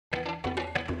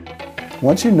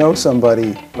Once you know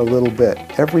somebody a little bit,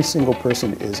 every single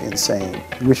person is insane,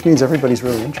 which means everybody's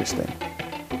really interesting.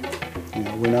 You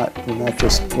know, we're not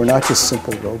just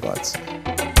simple robots.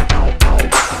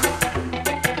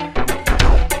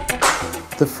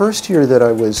 The first year that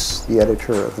I was the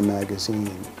editor of the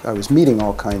magazine, I was meeting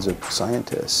all kinds of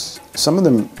scientists. Some of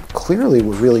them clearly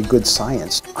were really good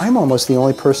science. I'm almost the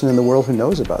only person in the world who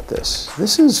knows about this.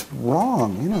 This is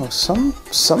wrong. You know,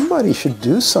 somebody should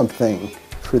do something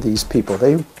for these people.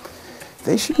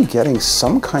 They should be getting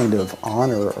some kind of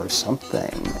honor or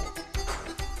something.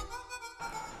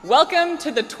 Welcome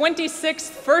to the 26th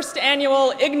First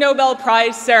Annual Ig Nobel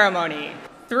Prize Ceremony.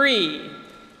 3,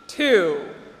 2,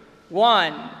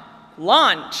 1,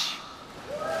 launch!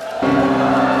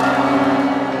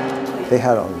 They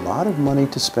had a lot of money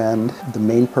to spend. The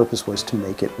main purpose was to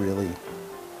make it really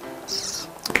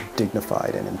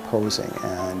dignified and imposing,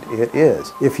 and it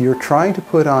is. If you're trying to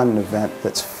put on an event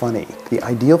that's funny, the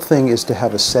ideal thing is to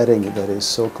have a setting that is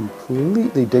so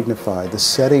completely dignified. The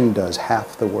setting does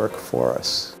half the work for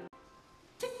us.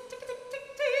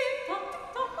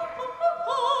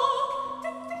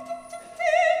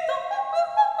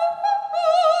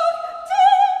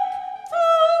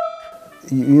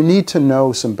 You need to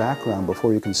know some background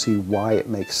before you can see why it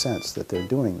makes sense that they're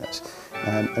doing this.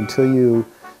 And until you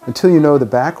know the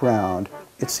background,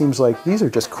 it seems like these are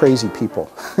just crazy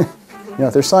people. You know,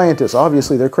 they're scientists,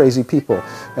 obviously they're crazy people.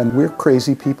 And we're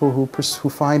crazy people who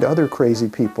find other crazy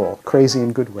people crazy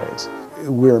in good ways.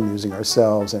 We're amusing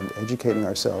ourselves and educating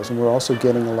ourselves, and we're also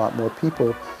getting a lot more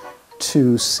people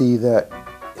to see that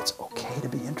it's okay to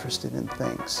be interested in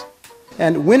things.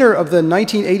 And winner of the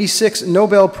 1986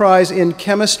 Nobel Prize in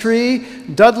Chemistry,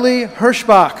 Dudley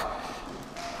Hirschbach.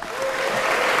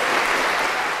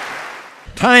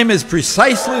 Time is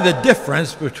precisely the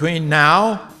difference between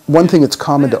now. One thing that's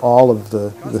common to all of the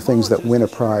things that win a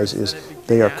prize is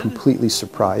they are completely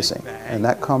surprising. And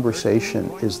that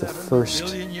conversation is the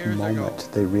first moment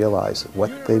they realize that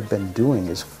what they've been doing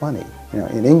is funny. You know,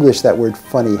 in English, that word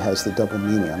funny has the double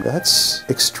meaning. That's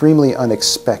extremely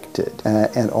unexpected,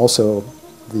 and also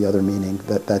the other meaning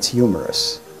that's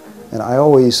humorous. And I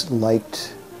always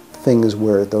liked things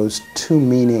where those two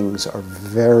meanings are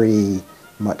very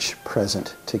much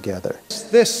present together.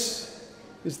 This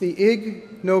is the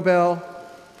Ig Nobel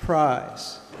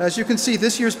Prize. As you can see,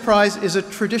 this year's prize is a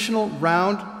traditional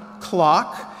round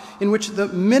clock in which the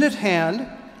minute hand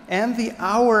and the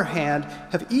hour hand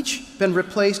have each been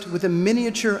replaced with a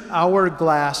miniature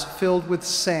hourglass filled with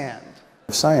sand.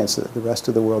 Science that the rest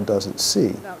of the world doesn't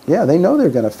see. Yeah, they know they're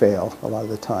going to fail a lot of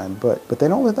the time, but they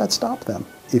don't let that stop them.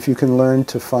 If you can learn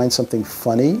to find something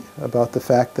funny about the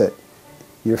fact that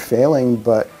you're failing,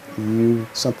 but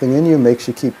something in you makes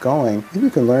you keep going, if you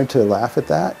can learn to laugh at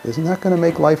that, isn't that going to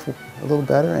make life a little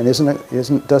better? And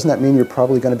doesn't that mean you're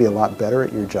probably going to be a lot better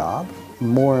at your job?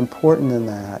 More important than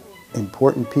that,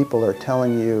 important people are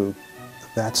telling you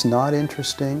that's not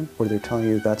interesting, or they're telling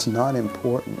you that's not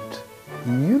important.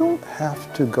 You don't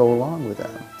have to go along with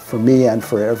them. For me and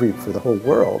for the whole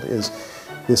world is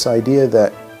this idea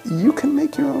that you can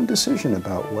make your own decision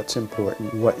about what's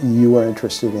important, what you are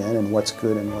interested in, and what's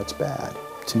good and what's bad.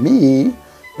 To me,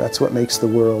 that's what makes the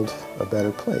world a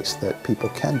better place, that people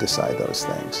can decide those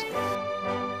things.